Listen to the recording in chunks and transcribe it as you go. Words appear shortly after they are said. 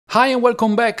Hi and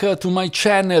welcome back to my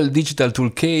channel Digital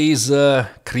Toolcase.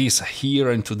 Chris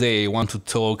here, and today I want to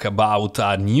talk about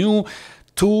a new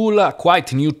tool, a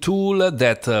quite new tool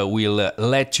that will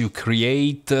let you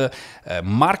create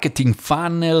marketing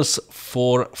funnels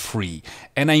for free.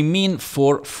 And I mean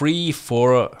for free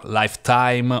for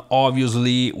lifetime,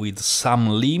 obviously with some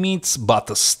limits,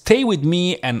 but stay with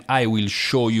me and I will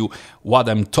show you what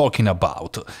I'm talking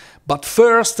about. But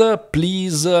first,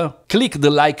 please click the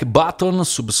like button,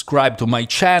 subscribe to my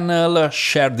channel,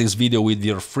 share this video with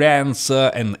your friends,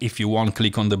 and if you want,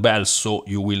 click on the bell so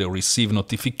you will receive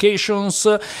notifications,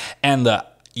 and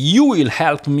you will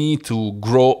help me to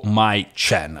grow my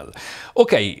channel.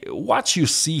 Okay, what you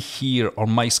see here on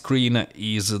my screen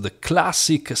is the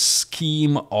classic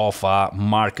scheme of a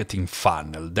marketing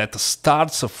funnel that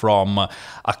starts from a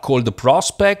cold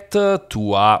prospect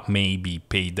to a maybe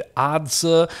paid ads,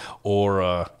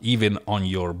 or even on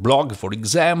your blog, for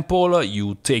example,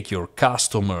 you take your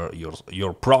customer,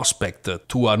 your prospect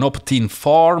to an opt-in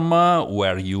form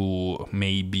where you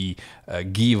maybe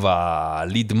give a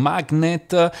lead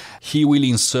magnet. He will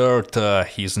insert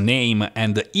his name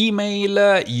and email.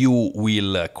 You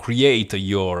will create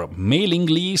your mailing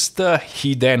list.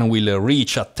 He then will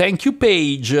reach a thank you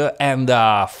page, and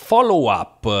a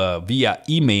follow-up via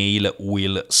email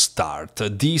will start.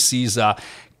 This is a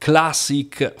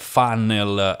classic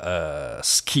funnel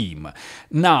scheme.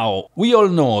 Now, we all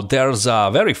know there's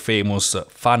a very famous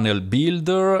funnel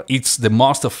builder. It's the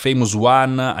most famous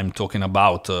one. I'm talking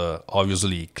about,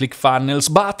 obviously, ClickFunnels,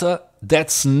 but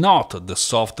that's not the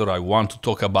software I want to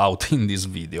talk about in this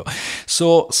video.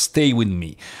 So stay with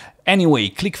me. Anyway,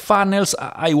 ClickFunnels,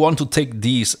 I want to take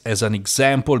this as an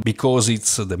example because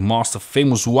it's the most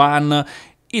famous one.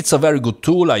 It's a very good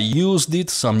tool. I used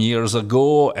it some years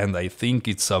ago and I think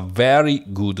it's a very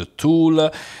good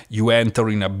tool. You enter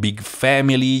in a big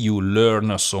family, you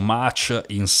learn so much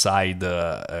inside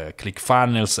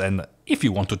ClickFunnels, and if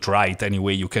you want to try it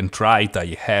anyway, you can try it.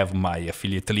 I have my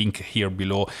affiliate link here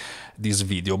below this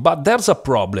video. But there's a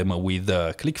problem with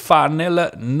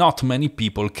ClickFunnels. Not many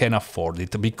people can afford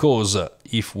it because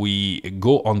if we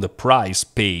go on the price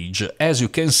page, as you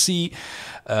can see,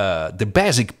 the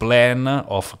basic plan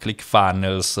of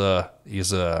ClickFunnels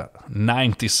is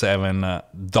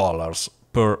 $97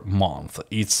 per month.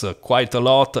 It's quite a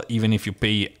lot. Even if you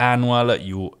pay annual,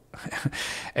 you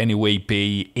anyway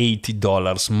pay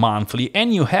 $80 monthly,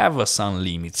 and you have some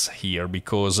limits here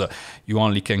because you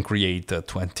only can create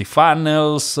 20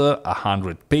 funnels,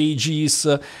 100 pages,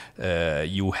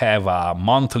 you have a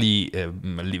monthly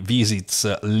visits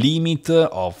limit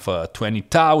of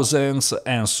 20,000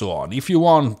 and so on. If you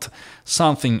want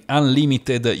something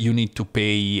unlimited, you need to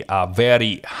pay a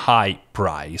very high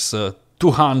price,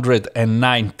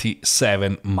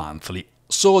 $297 monthly.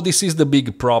 So this is the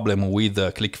big problem with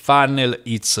ClickFunnels.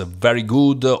 It's very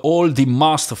good. All the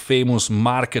most famous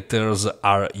marketers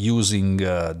are using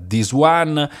this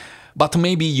one. But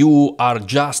maybe you are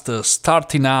just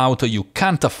starting out, you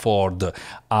can't afford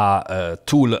a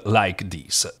tool like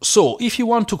this. So if you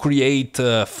want to create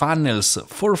funnels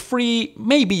for free,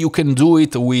 maybe you can do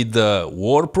it with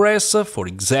WordPress, for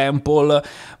example,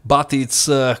 but it's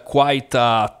quite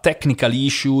a technical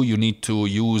issue. You need to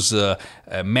use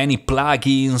many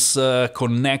plugins,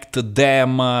 connect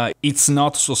them. It's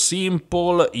not so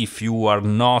simple if you are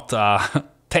not a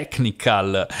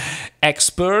technical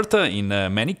expert in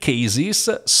many cases.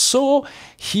 So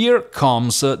here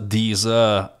comes this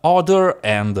other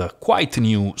and quite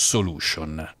new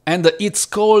solution, and it's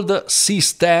called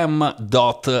Systeme.io.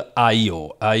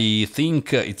 I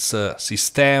think it's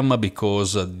Systeme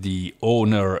because the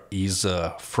owner is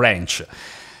French.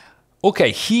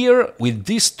 Okay, here with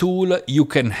this tool you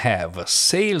can have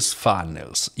sales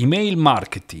funnels, email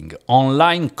marketing,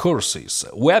 online courses,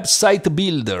 website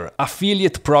builder,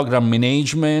 affiliate program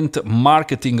management,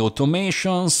 marketing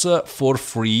automations for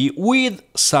free with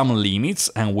some limits,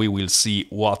 and we will see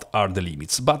what are the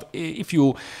limits. But if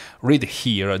you read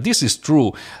here, this is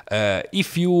true.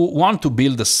 If you want to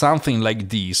build something like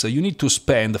this, you need to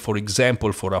spend, for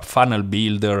example, for a funnel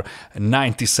builder,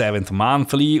 97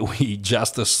 monthly. We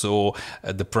just saw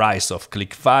the price of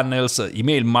ClickFunnels.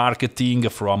 Email marketing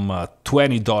from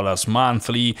 $20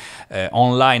 monthly.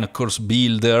 Online course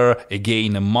builder,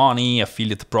 again money.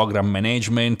 Affiliate program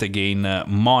management, again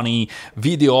money.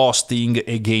 Video hosting,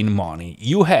 again money.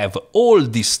 You have all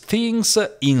these things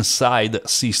inside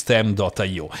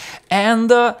Systeme.io. And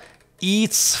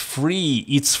it's free.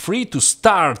 It's free to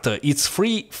start. It's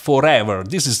free forever.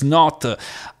 This is not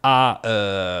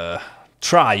a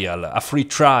trial, a free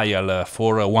trial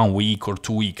for 1 week or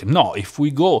 2 weeks. No, if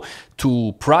we go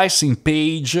to pricing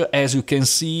page, as you can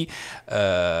see,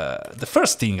 the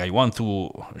first thing I want to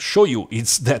show you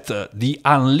is that the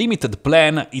unlimited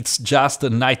plan, it's just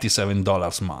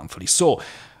 $97 monthly. So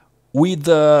with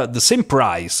the same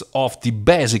price of the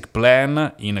basic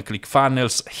plan in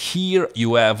ClickFunnels, here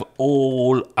you have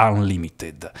all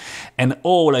unlimited. And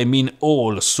all, I mean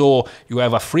all, so you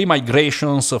have a free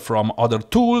migrations from other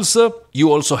tools, you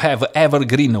also have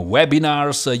evergreen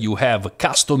webinars, you have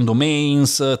custom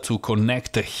domains to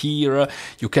connect here,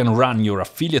 you can run your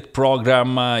affiliate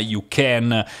program, you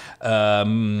can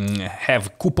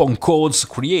have coupon codes,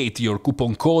 create your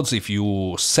coupon codes if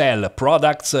you sell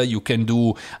products, you can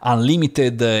do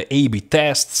unlimited A/B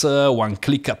tests,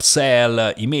 one-click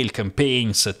upsell, email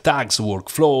campaigns, tags,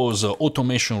 workflows,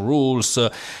 automation rules,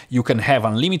 you can have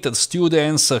unlimited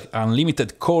students,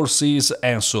 unlimited courses,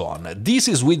 and so on. This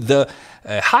is with the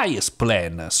highest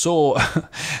plan, so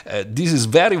this is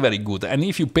very, very good, and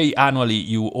if you pay annually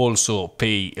you also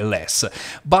pay less.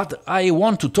 But I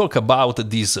want to talk about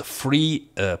this free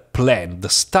plan, the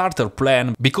starter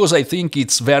plan, because I think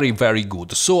it's very, very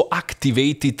good. So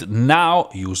activate it now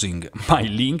using my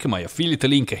link, my affiliate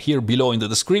link here below in the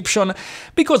description,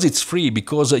 because it's free,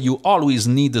 because you always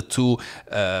need to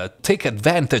take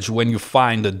advantage when you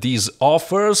find these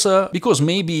offers, because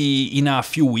maybe in a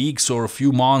few weeks or a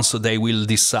few months they will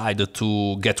decide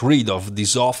to get rid of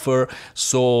this offer.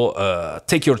 So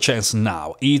take your chance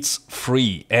now. It's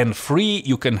free, and free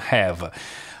you can have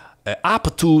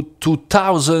up to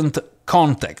 2,000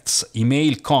 contacts,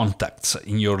 email contacts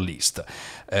in your list.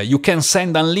 You can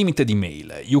send unlimited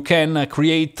email. You can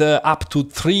create up to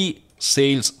 3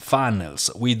 sales funnels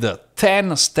with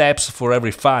 10 steps for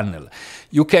every funnel.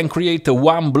 You can create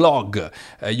one blog.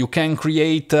 You can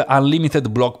create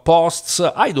unlimited blog posts.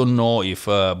 I don't know if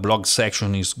a blog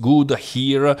section is good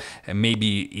here.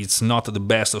 Maybe it's not the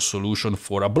best solution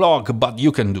for a blog, but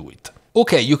you can do it.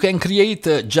 Okay, you can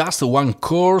create just one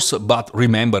course, but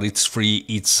remember, it's free,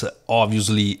 it's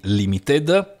obviously limited.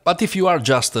 But if you are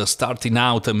just starting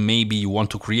out and maybe you want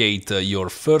to create your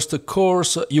first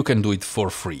course, you can do it for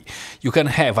free. You can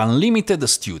have unlimited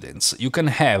students, you can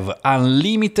have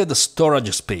unlimited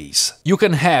storage space, you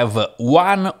can have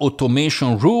one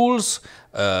automation rules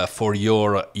for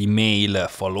your email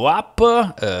follow-up,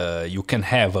 you can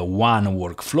have one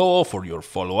workflow for your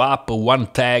follow-up, one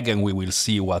tag, and we will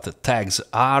see what the tags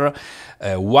are,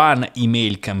 one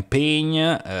email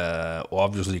campaign,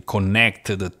 obviously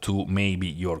connected to maybe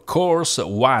your course,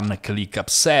 one click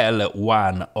upsell,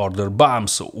 one order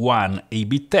bumps, one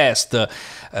A/B test,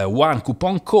 one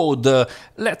coupon code.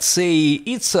 Let's say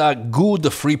it's a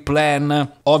good free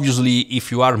plan. Obviously,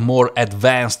 if you are more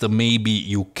advanced, maybe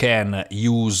you can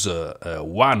use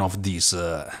one of these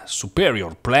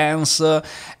superior plans.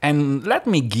 And let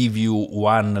me give you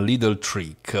one little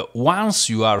trick. Once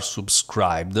you are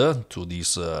subscribed to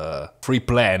this free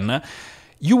plan,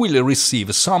 you will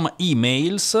receive some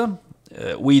emails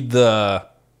with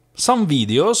some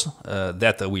videos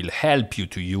that will help you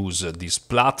to use this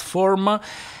platform,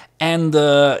 and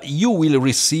you will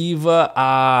receive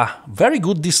a very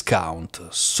good discount.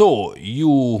 So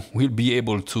you will be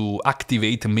able to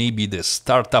activate maybe the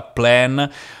startup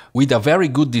plan with a very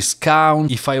good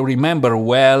discount, if I remember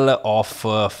well, of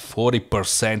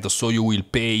 40%, so you will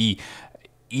pay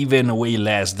even way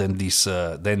less than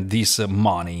this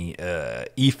money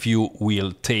if you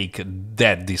will take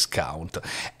that discount.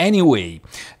 Anyway,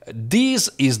 this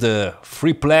is the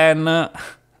free plan.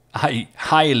 I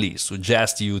highly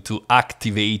suggest you to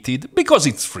activate it because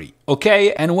it's free,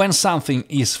 okay? And when something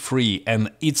is free and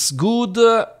it's good,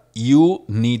 you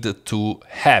need to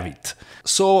have it.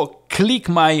 So click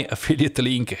my affiliate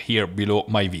link here below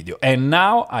my video. And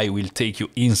now I will take you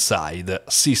inside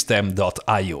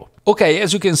Systeme.io. Okay,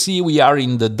 as you can see, we are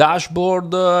in the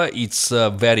dashboard. It's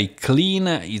very clean,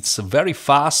 it's very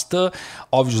fast.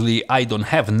 Obviously, I don't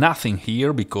have nothing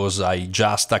here because I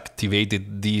just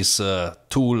activated this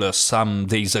tool some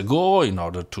days ago in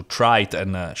order to try it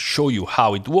and show you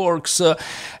how it works.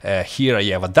 Here I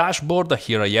have a dashboard,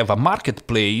 here I have a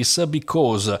marketplace,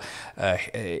 because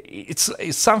it's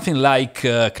something like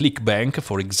ClickBank,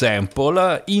 for example.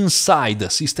 Inside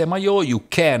Systeme.io you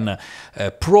can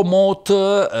promote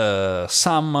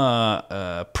some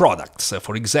products.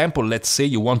 For example, let's say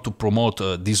you want to promote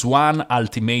this one,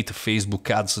 Ultimate Facebook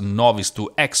Ads Novice to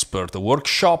Expert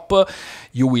Workshop.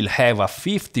 You will have a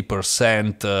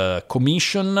 50%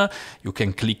 commission. You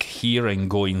can click here and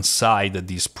go inside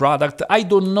this product. I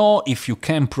don't know if you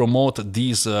can promote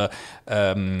these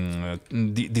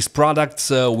products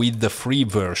with the free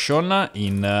version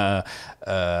in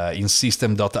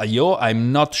Systeme.io.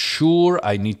 I'm not sure,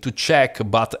 I need to check,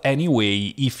 but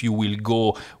anyway, if you will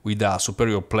go with a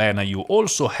superior plan, you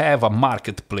also have a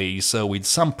marketplace with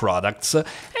some products, and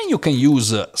you can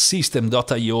use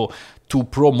Systeme.io to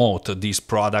promote these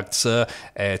products,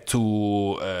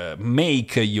 to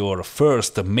make your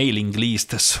first mailing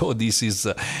list. So this is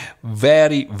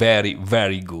very, very,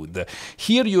 very good.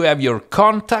 Here you have your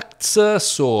contacts,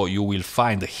 so you will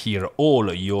find here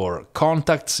all your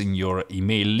contacts in your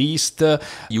email list.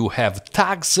 You have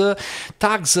tags.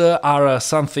 Tags are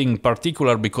something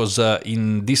particular because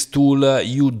in this tool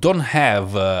you don't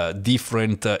have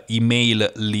different email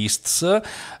lists.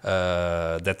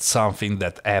 That's something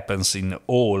that happens in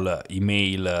all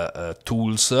email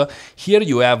tools. Here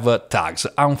you have tags.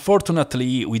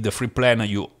 Unfortunately, with the free plan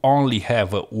you only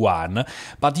have one,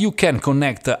 but you can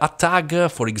connect a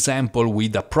tag, for example,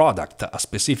 with a product, a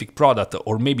specific product,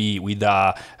 or maybe with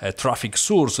a traffic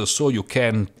source, so you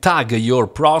can tag your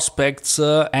prospects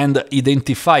and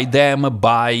identify them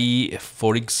by,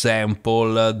 for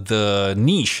example, the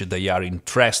niche they are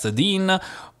interested in,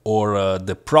 or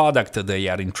the product they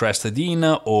are interested in,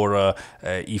 or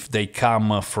if they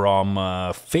come from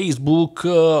Facebook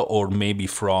or maybe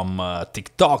from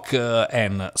TikTok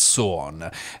and so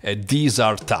on. These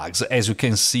are tags. As you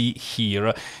can see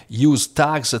here, use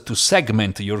tags to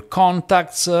segment your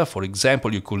contacts. For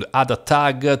example, you could add a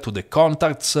tag to the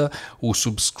contacts who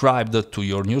subscribed to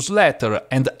your newsletter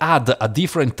and add a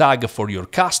different tag for your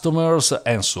customers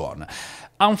and so on.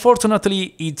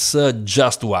 Unfortunately, it's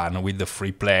just one with the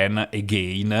free plan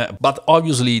again, but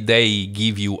obviously they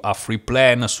give you a free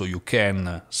plan so you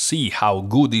can see how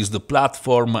good is the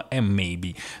platform and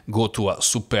maybe go to a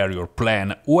superior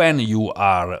plan when you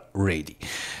are ready.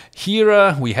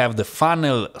 Here we have the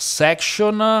funnel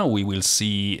section. We will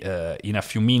see in a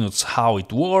few minutes how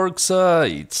it works.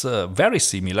 It's very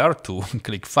similar to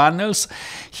ClickFunnels.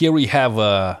 Here we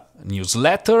have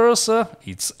newsletters.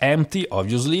 It's empty,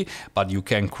 obviously, but you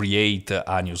can create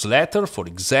a newsletter. For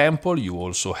example, you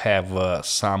also have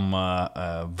some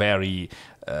very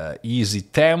easy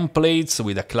templates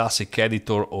with a classic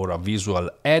editor or a visual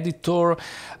editor.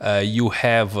 You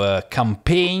have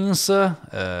campaigns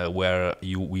where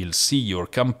you will see your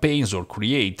campaigns or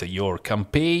create your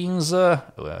campaigns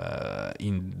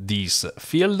in this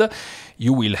field.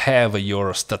 You will have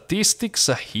your statistics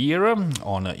here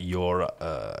on your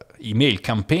email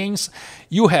campaigns.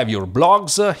 You have your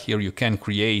blogs. Here you can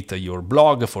create your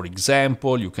blog. For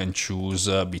example, you can choose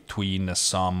between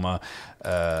some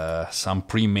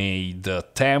pre-made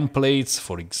templates.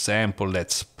 For example,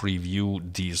 let's preview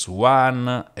this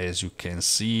one. As you can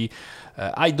see,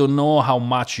 I don't know how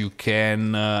much you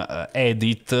can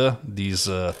edit these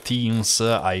themes.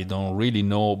 I don't really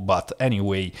know, but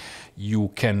anyway, you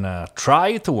can try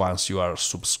it once you are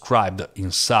subscribed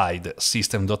inside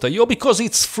Systeme.io, because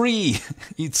it's free.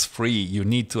 It's free. You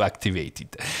need to activate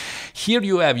it. Here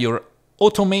you have your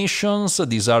automations.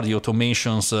 These are the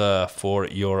automations for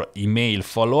your email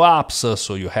follow-ups.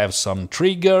 So you have some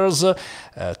triggers,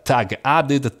 tag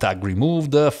added, tag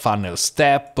removed, funnel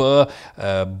step,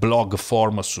 blog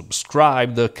form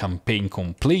subscribed, campaign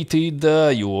completed.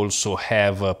 You also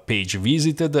have page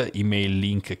visited, email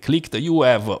link clicked. You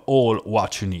have all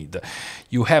what you need.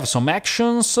 You have some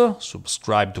actions: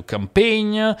 subscribe to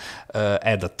campaign,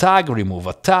 add a tag, remove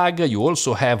a tag. You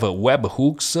also have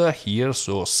webhooks here,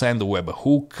 so send a webhook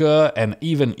and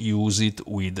even use it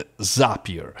with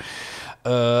Zapier.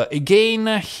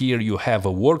 Again, here you have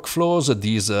workflows.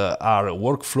 These are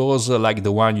workflows like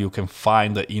the one you can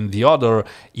find in the other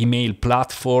email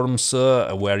platforms,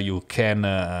 where you can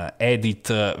edit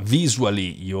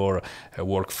visually your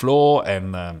workflow,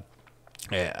 and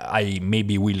I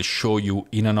maybe will show you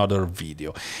in another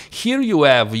video. Here you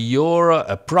have your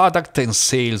product and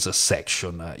sales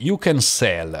section. You can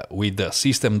sell with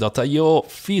Systeme.io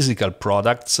physical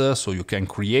products, so you can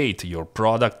create your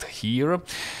product here.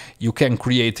 You can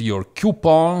create your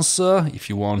coupons if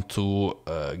you want to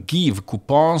give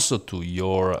coupons to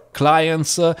your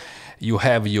clients. You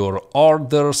have your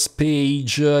orders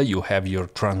page, you have your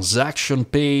transaction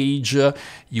page,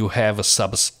 you have a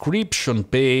subscription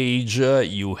page,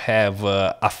 you have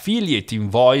affiliate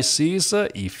invoices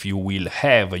if you will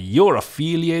have your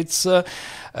affiliates.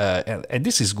 And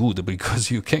this is good because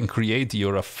you can create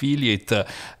your affiliate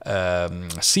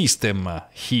system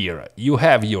here. You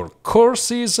have your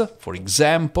courses, for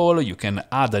example, you can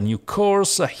add a new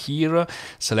course here,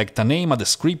 select a name, a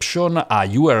description, a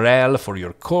URL for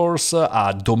your course,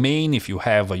 a domain if you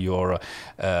have your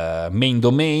main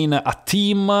domain, a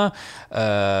theme,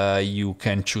 you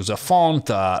can choose a font,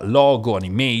 a logo, an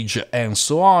image, and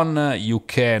so on. You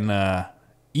can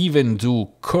even do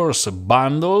course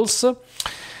bundles.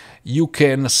 You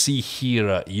can see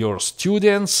here your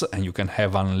students, and you can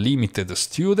have unlimited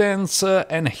students,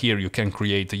 and here you can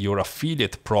create your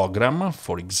affiliate program.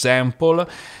 For example,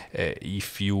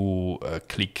 if you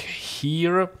click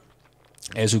here,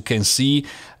 as you can see,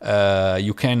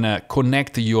 you can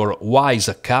connect your Wise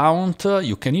account.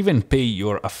 You can even pay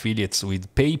your affiliates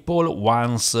with PayPal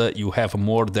once you have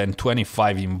more than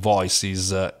 25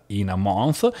 invoices in a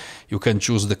month. You can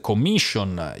choose the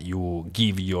commission you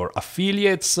give your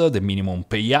affiliates, the minimum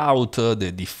payout,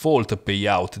 the default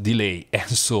payout delay, and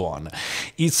so on.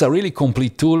 It's a really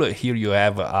complete tool. Here you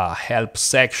have a help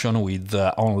section with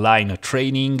online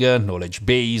training, knowledge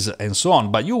base, and so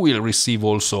on. But you will receive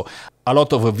also a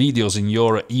lot of videos in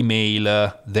your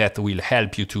email that will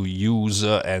help you to use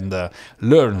and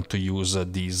learn to use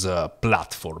this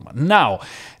platform. Now,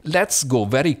 let's go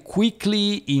very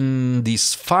quickly in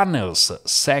this funnels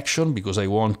section, because I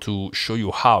want to show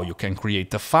you how you can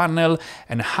create a funnel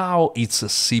and how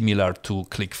it's similar to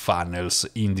ClickFunnels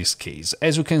in this case.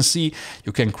 As you can see,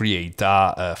 you can create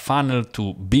a funnel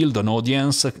to build an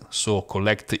audience, so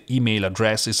collect email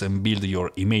addresses and build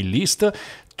your email list,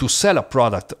 to sell a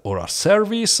product or a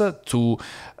service, to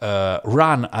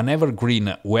run an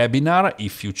evergreen webinar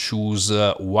if you choose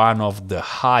one of the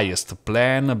highest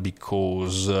plan,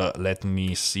 because let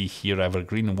me see here,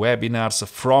 evergreen webinars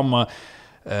from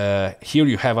here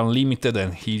you have unlimited,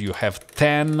 and here you have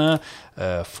 10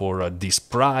 for this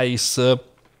price.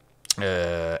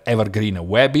 Evergreen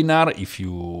webinar if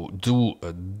you do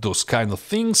those kind of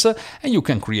things, and you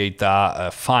can create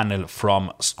a funnel from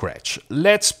scratch.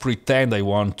 Let's pretend I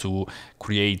want to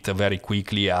create very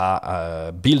quickly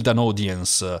a build an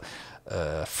audience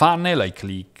funnel. I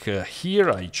click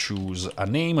here, I choose a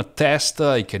name, test,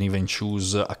 I can even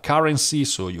choose a currency,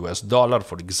 so US dollar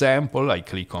for example. I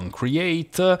click on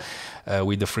create.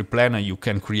 With the free plan you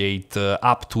can create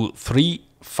up to 3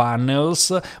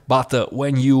 funnels, but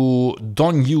when you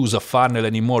don't use a funnel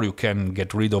anymore, you can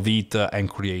get rid of it and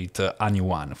create a new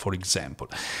one, for example.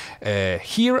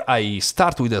 Here I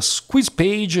start with a squeeze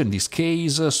page in this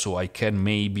case, so I can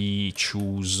maybe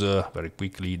choose very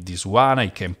quickly this one. I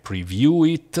can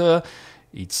preview it.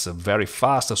 It's very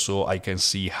fast, so I can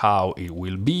see how it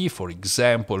will be. For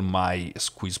example, my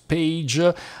squeeze page,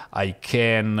 I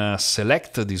can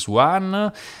select this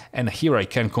one, and here I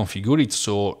can configure it,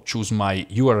 so choose my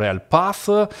URL path,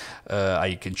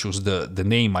 I can choose the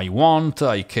name I want,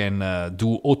 I can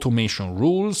do automation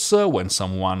rules when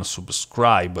someone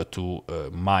subscribe to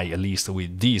my list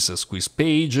with this squeeze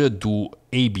page, do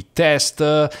A/B test,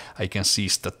 I can see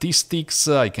statistics,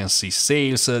 I can see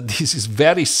sales. This is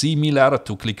very similar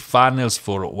to ClickFunnels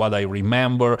for what I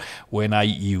remember when I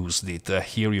used it.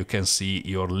 Here you can see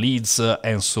your leads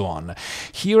and so on.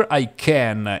 Here I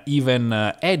can even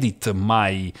edit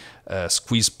my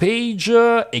squeeze page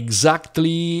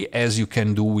exactly as you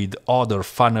can do with other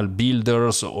funnel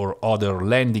builders or other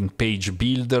landing page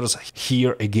builders.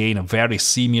 Here again, very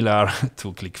similar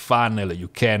to ClickFunnels. You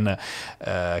can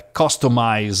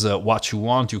customize what you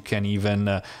want. You can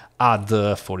even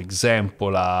add, for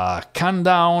example, a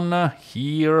countdown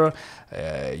here.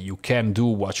 You can do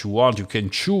what you want. You can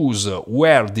choose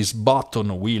where this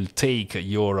button will take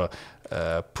your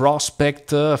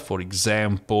prospect. For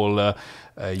example,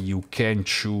 you can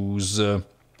choose,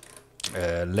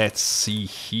 let's see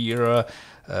here,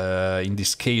 in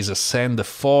this case, send a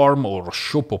form or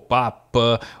show pop-up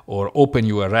or open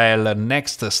URL,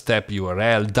 next step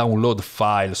URL, download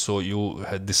file. So you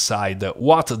decide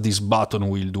what this button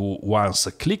will do once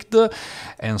clicked,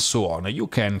 and so on. You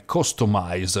can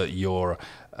customize your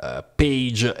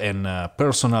page and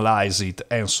personalize it,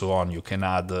 and so on. You can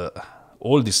add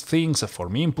all these things,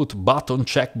 form input, button,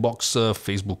 checkbox,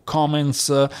 Facebook comments,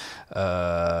 a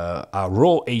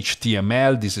raw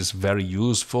HTML. This is very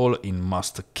useful in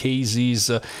most cases,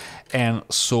 and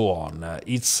so on.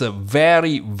 It's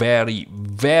very, very,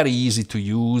 very easy to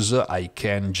use. I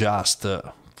can just,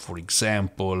 for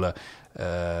example,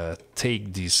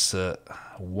 take this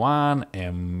one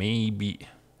and maybe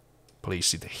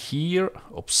place it here.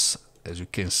 Oops, As you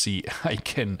can see, I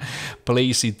can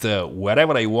place it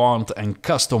wherever I want and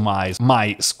customize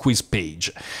my squeeze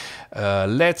page.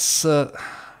 Let's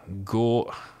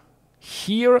go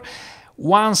here.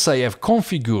 Once I have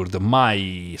configured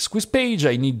my squeeze page,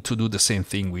 I need to do the same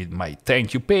thing with my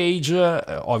thank you page.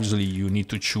 Obviously, you need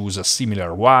to choose a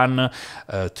similar one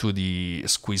to the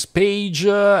squeeze page,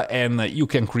 and you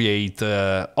can create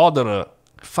other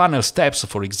funnel steps,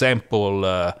 for example,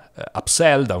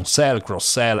 upsell, downsell,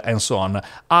 cross-sell, and so on,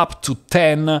 up to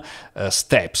 10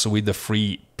 steps with the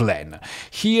free plan.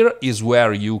 Here is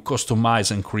where you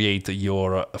customize and create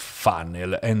your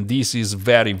funnel, and this is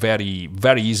very, very,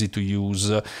 very easy to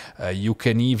use. You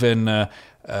can even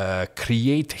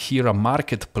create here a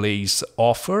marketplace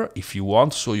offer if you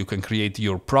want, so you can create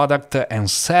your product and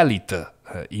sell it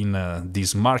in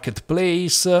this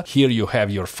marketplace. Here you have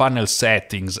your funnel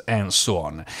settings and so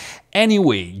on.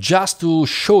 Anyway, just to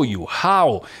show you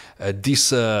how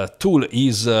this tool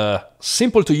is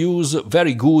simple to use,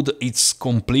 very good, it's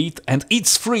complete, and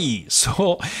it's free.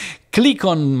 So click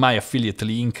on my affiliate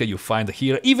link you find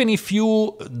here. Even if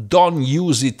you don't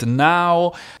use it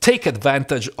now, take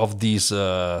advantage of this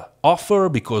offer,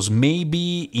 because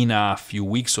maybe in a few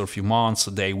weeks or few months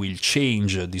they will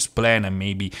change this plan and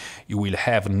maybe you will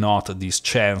have not this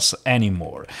chance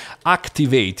anymore.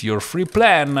 Activate your free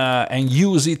plan and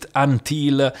use it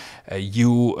until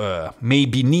you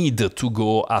maybe need to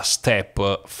go a step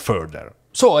further.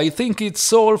 So I think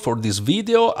it's all for this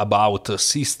video about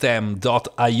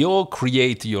Systeme.io.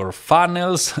 Create your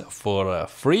funnels for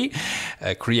free,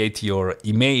 create your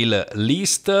email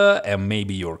list and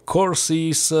maybe your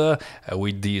courses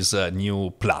with this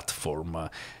new platform.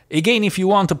 Again, if you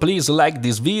want, please like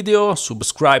this video,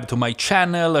 subscribe to my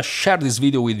channel, share this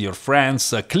video with your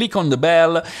friends, click on the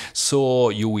bell so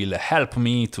you will help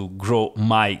me to grow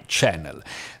my channel.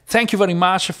 Thank you very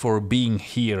much for being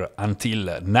here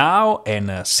until now,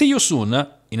 and see you soon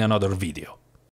in another video.